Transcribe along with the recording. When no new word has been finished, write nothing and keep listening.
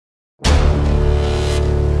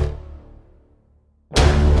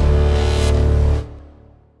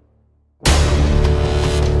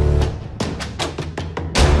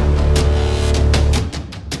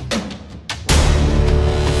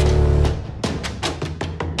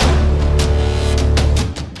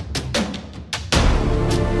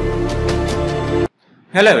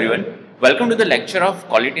Hello everyone, welcome to the lecture of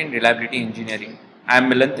Quality and Reliability Engineering. I am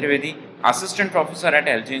Milan Trivedi, Assistant Professor at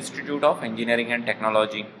LJ Institute of Engineering and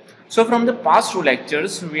Technology. So from the past two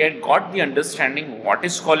lectures, we had got the understanding what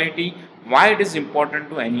is quality, why it is important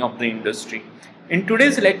to any of the industry. In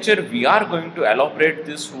today's lecture, we are going to elaborate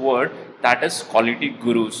this word that is quality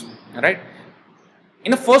gurus, right?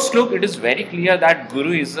 In the first look, it is very clear that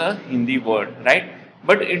guru is a Hindi word, right?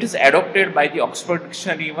 But it is adopted by the Oxford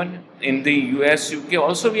Dictionary. Even in the US, UK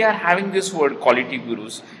also we are having this word quality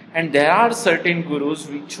gurus, and there are certain gurus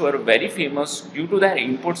which were very famous due to their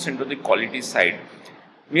inputs into the quality side.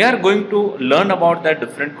 We are going to learn about the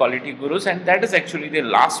different quality gurus, and that is actually the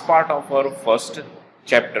last part of our first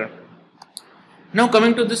chapter. Now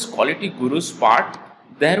coming to this quality gurus part,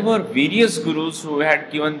 there were various gurus who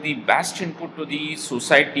had given the best input to the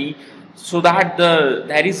society so that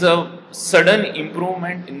there is a sudden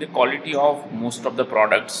improvement in the quality of most of the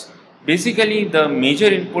products. Basically, the major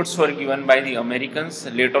inputs were given by the Americans,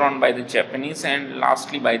 later on by the Japanese, and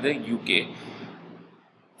lastly by the UK.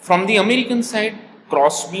 From the American side,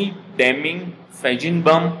 Crosby, Deming,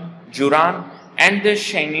 Feigenbaum, Juran and the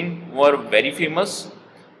Shinin were very famous.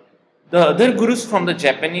 The other gurus from the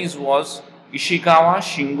Japanese was Ishikawa,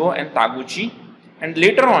 Shingo and Taguchi. And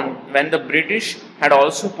later on, when the British had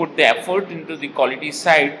also put the effort into the quality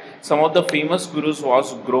side, some of the famous gurus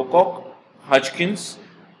was Grocock, Hodgkins,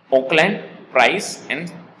 Oakland, Price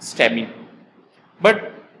and Stebbing.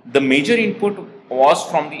 But the major input was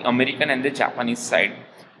from the American and the Japanese side.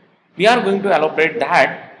 We are going to elaborate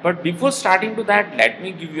that, but before starting to that, let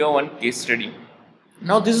me give you one case study.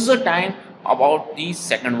 Now this is a time about the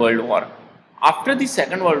Second World War. After the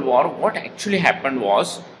Second World War, what actually happened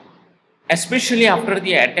was, especially after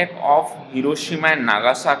the attack of Hiroshima and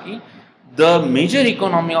Nagasaki, the major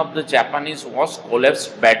economy of the Japanese was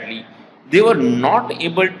collapsed badly. They were not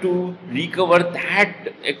able to recover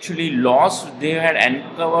that actually loss they had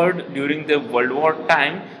uncovered during the World War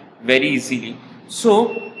time very easily.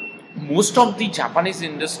 So most of the Japanese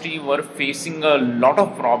industry were facing a lot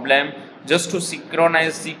of problem just to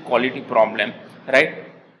synchronize the quality problem, right?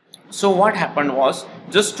 So what happened was,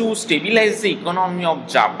 just to stabilize the economy of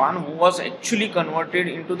Japan, who was actually converted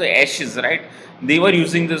into the ashes, right? They were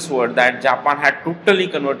using this word that Japan had totally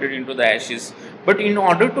converted into the ashes. But in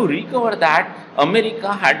order to recover that,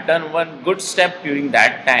 America had done one good step during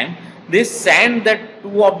that time. They sent that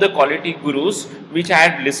two of the quality gurus, which I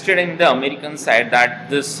had listed in the American side, that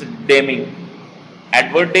this Deming,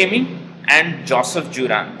 Edward Deming and Joseph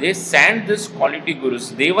Juran. They sent this quality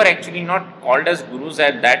gurus. They were actually not called as gurus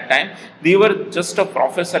at that time. They were just a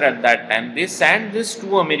professor at that time. They sent these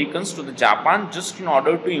two Americans to the Japan just in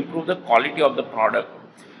order to improve the quality of the product.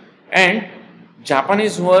 And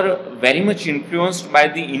Japanese were very much influenced by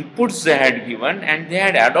the inputs they had given, and they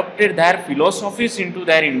had adopted their philosophies into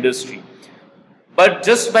their industry. But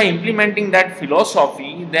just by implementing that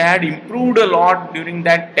philosophy, they had improved a lot during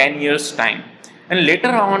that 10 years time. And later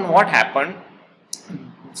on, what happened,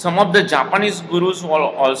 some of the Japanese gurus were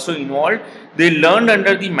also involved. They learned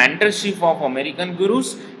under the mentorship of American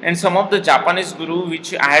gurus, and some of the Japanese gurus,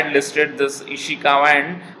 which I had listed, this Ishikawa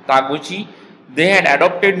and Taguchi, they had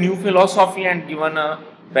adopted new philosophy and given a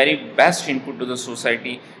very best input to the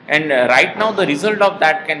society. And right now the result of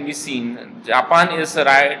that can be seen. Japan is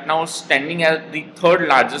right now standing as the third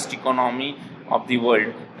largest economy of the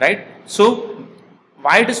world, right? So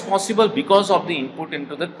why it is possible? Because of the input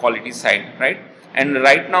into the quality side, right? And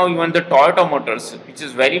right now even the Toyota Motors, which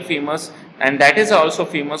is very famous, and that is also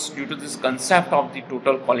famous due to this concept of the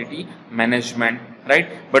total quality management, right?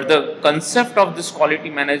 But the concept of this quality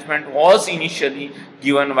management was initially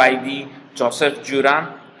given by the Joseph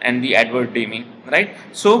Juran and the Edward Deming, right?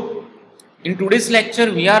 So in today's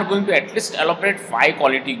lecture, we are going to at least elaborate 5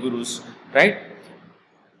 quality gurus, right?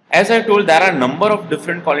 As I told, there are a number of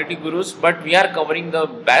different quality gurus, but we are covering the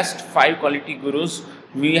best 5 quality gurus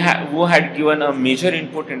who had given a major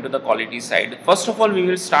input into the quality side. First of all, we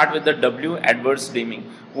will start with the W. Edwards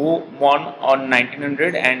Deming, who born on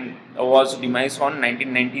 1900 and was demised on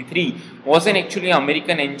 1993. Was an actually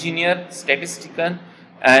American engineer, statistician,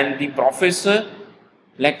 and the professor,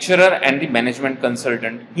 lecturer and the management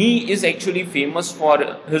consultant. He is actually famous for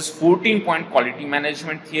his 14-point quality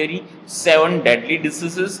management theory, 7 deadly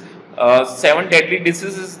diseases. 7 deadly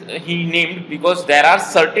diseases he named because there are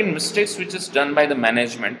certain mistakes which is done by the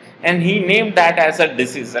management, and he named that as a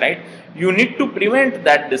disease, right? You need to prevent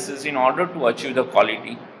that disease in order to achieve the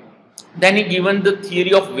quality. Then he given the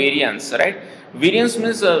theory of variance, right? Variance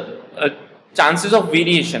means chances of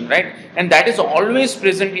variation, right? And that is always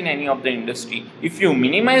present in any of the industry. If you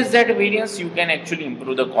minimize that variance, you can actually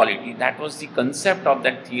improve the quality. That was the concept of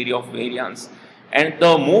that theory of variance. And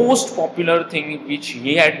the most popular thing which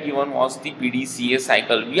he had given was the PDCA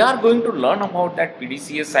cycle. We are going to learn about that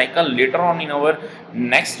PDCA cycle later on in our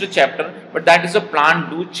next chapter, but that is a plan,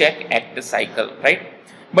 do, check, act cycle, right?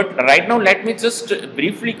 But right now, let me just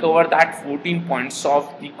briefly cover that 14 points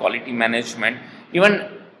of the quality management. Even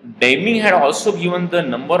Deming had also given the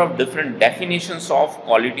number of different definitions of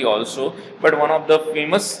quality also, but one of the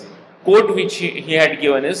famous quote which he had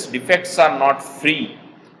given is, defects are not free.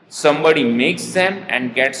 Somebody makes them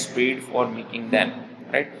and gets paid for making them,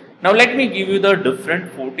 right? Now let me give you the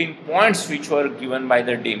different 14 points which were given by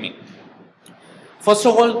the Deming. First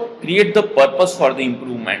of all, create the purpose for the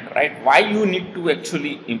improvement, right? Why you need to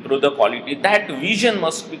actually improve the quality. That vision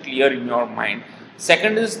must be clear in your mind.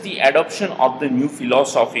 Second is the adoption of the new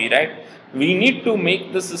philosophy, right? We need to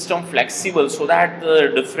make the system flexible so that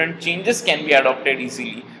the different changes can be adopted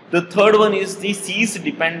easily. The third one is the cease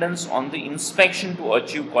dependence on the inspection to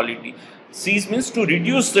achieve quality. Cease means to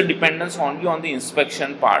reduce the dependence only on the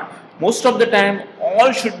inspection part. Most of the time,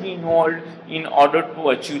 all should be involved in order to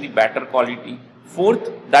achieve the better quality.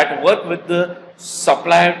 Fourth, that work with the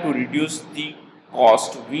supplier to reduce the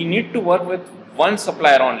cost. We need to work with one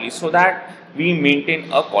supplier only so that we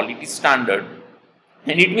maintain a quality standard.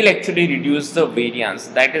 And it will actually reduce the variance.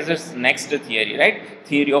 That is its next theory, right?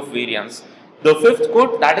 Theory of variance. The fifth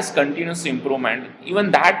quote, that is continuous improvement.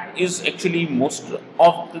 Even that is actually most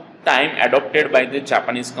of the time adopted by the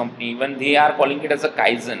Japanese company. Even they are calling it as a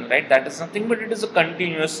Kaizen, right? That is nothing but it is a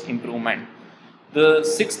continuous improvement. The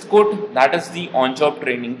sixth quote, that is the on-job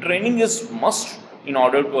training. Training is must in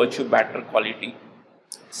order to achieve better quality.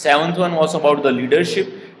 Seventh one was about the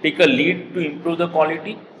leadership. Take a lead to improve the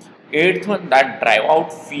quality. Eighth one, that drive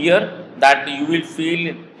out fear that you will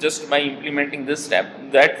feel just by implementing this step.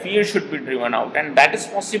 That fear should be driven out, and that is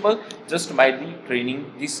possible just by the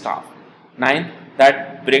training the staff. Ninth,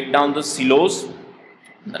 that break down the silos,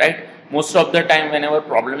 right? Most of the time whenever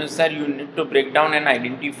problem is there, you need to break down and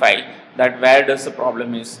identify that where does the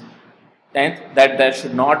problem is. 10th, that there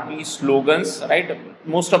should not be slogans, right?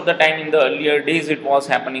 Most of the time in the earlier days it was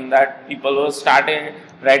happening that people were started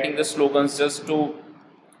writing the slogans just to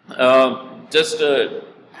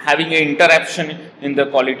having an interruption in the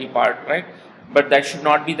quality part, right? But that should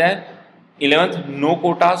not be there. 11th, no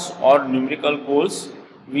quotas or numerical goals.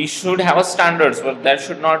 We should have a standards, but there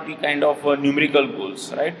should not be kind of numerical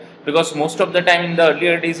goals, right? Because most of the time in the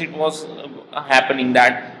earlier days it was happening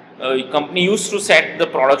that company used to set the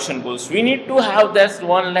production goals. We need to have this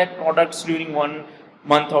 1 lakh products during 1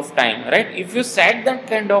 month of time, right? If you set that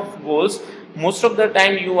kind of goals, most of the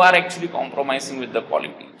time you are actually compromising with the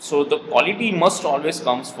quality. So the quality must always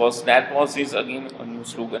comes first. That was his again a new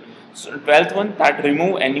slogan. So 12th one, that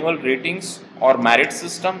remove annual ratings or merit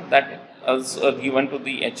system that is given to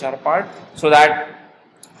the HR part so that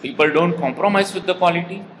people don't compromise with the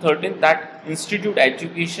quality. 13th, that institute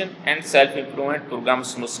education and self-improvement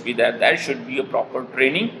programs must be there. There should be a proper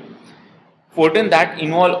training. 14th, that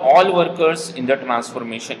involve all workers in the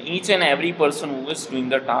transformation. Each and every person who is doing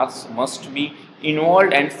the task must be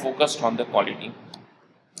involved and focused on the quality.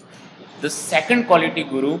 The second quality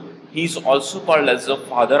guru, he is also called as the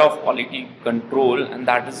father of quality control, and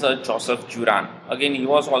that is Joseph Juran. Again, he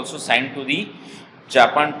was also sent to the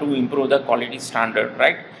Japan to improve the quality standard,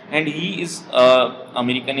 right? And he is an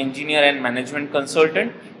American engineer and management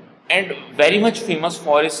consultant and very much famous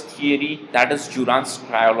for his theory, that is Juran's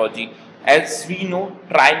trilogy. As we know,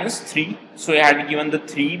 tri means 3. So he had given the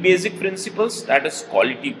 3 basic principles, that is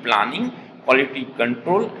quality planning, quality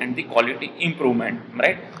control and the quality improvement,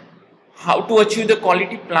 right? How to achieve the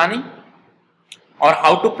quality planning or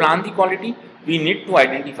how to plan the quality? We need to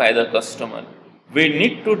identify the customer. We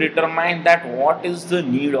need to determine that what is the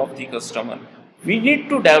need of the customer. We need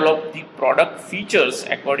to develop the product features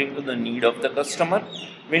according to the need of the customer.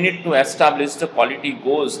 We need to establish the quality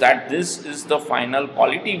goals, that this is the final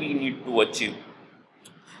quality we need to achieve.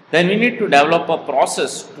 Then we need to develop a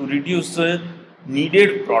process to reduce the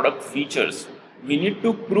needed product features. We need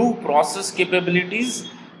to prove process capabilities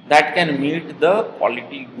that can meet the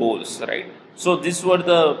quality goals, right? So these were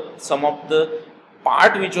the some of the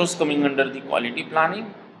part which was coming under the quality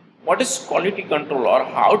planning. What is quality control, or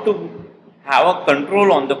how to have a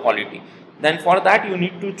control on the quality? Then for that you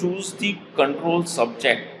need to choose the control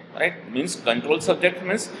subject, right? Means control subject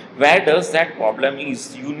means where does that problem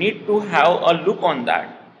is. You need to have a look on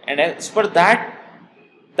that, and as per that,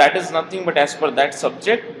 that is nothing but as per that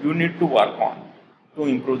subject you need to work on to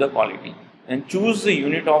improve the quality. And choose the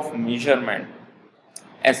unit of measurement.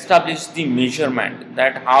 Establish the measurement,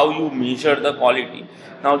 that how you measure the quality.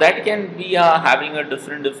 Now that can be having a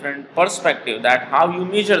different perspective, that how you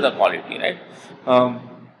measure the quality, right?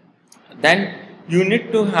 Then You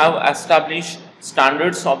need to have established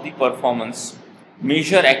standards of the performance,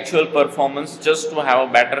 measure actual performance just to have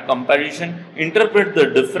a better comparison, interpret the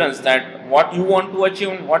difference that what you want to achieve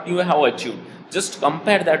and what you have achieved. Just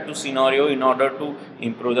compare that to scenario in order to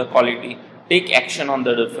improve the quality. Take action on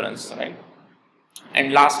the difference, right?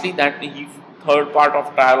 And lastly, that the third part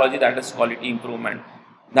of triology, that is quality improvement,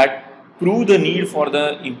 that prove the need for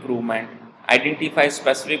the improvement, identify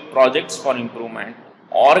specific projects for improvement,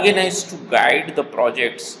 organize to guide the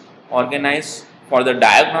projects, organize for the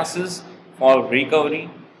diagnosis, for recovery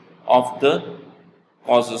of the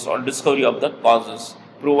causes or discovery of the causes,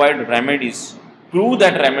 provide remedies, prove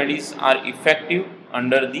that remedies are effective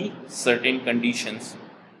under the certain conditions,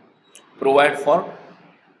 provide for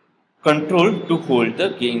control to hold the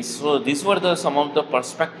gains. So these were the some of the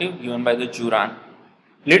perspective given by the Juran.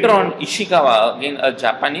 Later on, Ishikawa, again a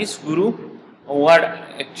Japanese guru who had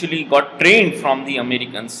actually got trained from the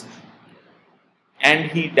Americans,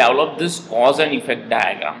 and he developed this cause and effect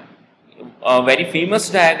diagram, a very famous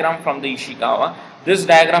diagram from the Ishikawa. This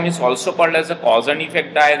diagram is also called as a cause and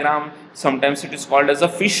effect diagram. Sometimes it is called as a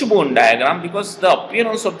fishbone diagram because the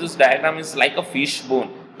appearance of this diagram is like a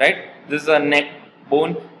fishbone, right? This is a neck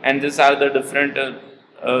bone and these are the different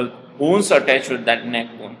bones attached with that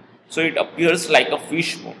neck bone. So it appears like a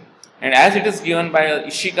fishbone. And as it is given by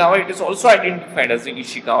Ishikawa, it is also identified as the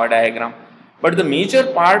Ishikawa diagram. But the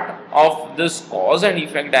major part of this cause and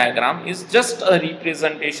effect diagram is just a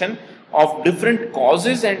representation of different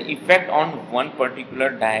causes and effect on one particular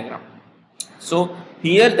diagram. So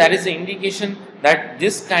here there is an indication that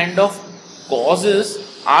this kind of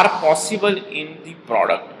causes are possible in the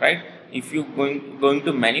product, right? If you going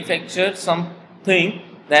to manufacture something,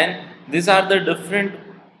 then these are the different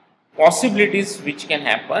possibilities which can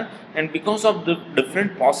happen, and because of the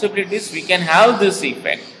different possibilities we can have this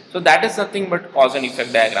effect. So that is nothing but cause and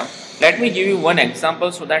effect diagram. Let me give you one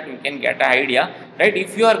example so that you can get an idea, right?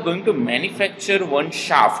 If you are going to manufacture one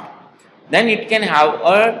shaft, then it can have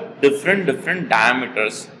a different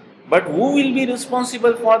diameters, but who will be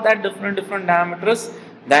responsible for that different diameters?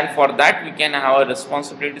 Then for that we can have a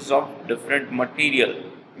responsibilities of different material,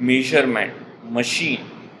 measurement, machine,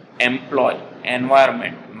 employee,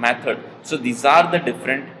 environment, method. So these are the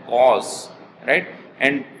different cause, right?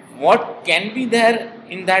 And what can be there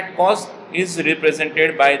in that cause is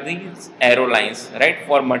represented by these arrow lines, right?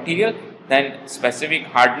 For material, then specific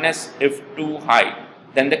hardness if too high,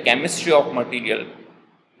 then the chemistry of material.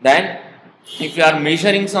 Then if you are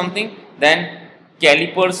measuring something, then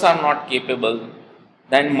calipers are not capable.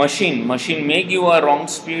 Then machine may give a wrong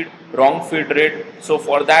speed, wrong feed rate. So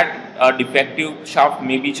for that a defective shaft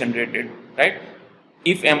may be generated, right?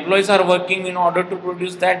 If employees are working in order to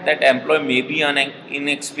produce that employee may be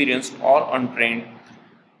inexperienced or untrained.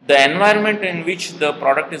 The environment in which the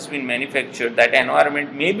product is being manufactured, that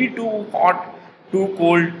environment may be too hot, too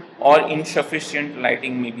cold, or insufficient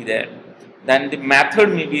lighting may be there. Then the method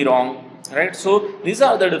may be wrong, right? So these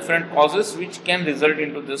are the different causes which can result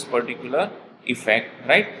into this particular effect,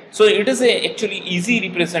 right? So it is a actually easy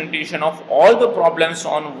representation of all the problems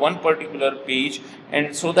on one particular page,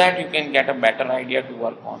 and so that you can get a better idea to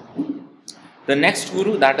work on. The next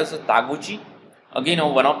guru, that is a Taguchi, again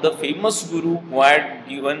one of the famous guru who had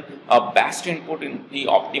given a best input in the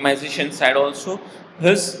optimization side also.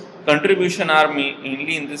 His contribution are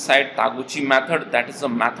mainly in this side, Taguchi method, that is a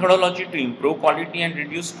methodology to improve quality and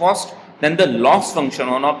reduce cost. Then the loss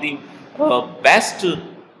function, one of the best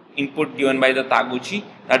input given by the Taguchi,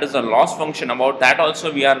 that is a loss function. About that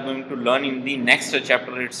also we are going to learn in the next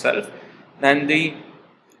chapter itself. Then the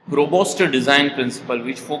robust design principle,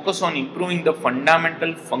 which focus on improving the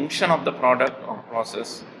fundamental function of the product or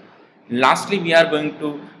process. Lastly, we are going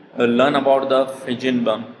to learn about the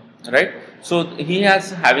Feigenbaum, right? So he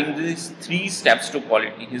has having these 3 steps to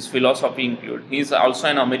quality. His philosophy include, he is also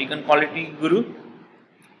an American quality guru.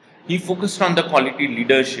 He focused on the quality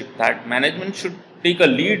leadership, that management should take a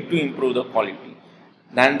lead to improve the quality.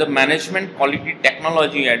 Then the management quality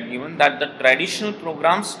technology had given, that the traditional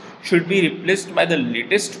programs should be replaced by the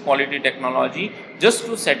latest quality technology just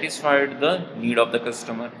to satisfy the need of the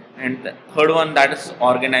customer. And the third one, that is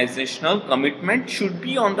organizational commitment should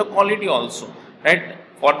be on the quality also, right?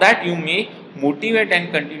 For that you may motivate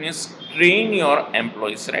and continuously train your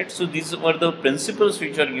employees, right? So these were the principles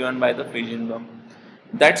which are given by the Feigenbaum.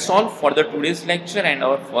 That's all for the today's lecture and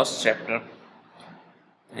our first chapter.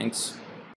 Thanks.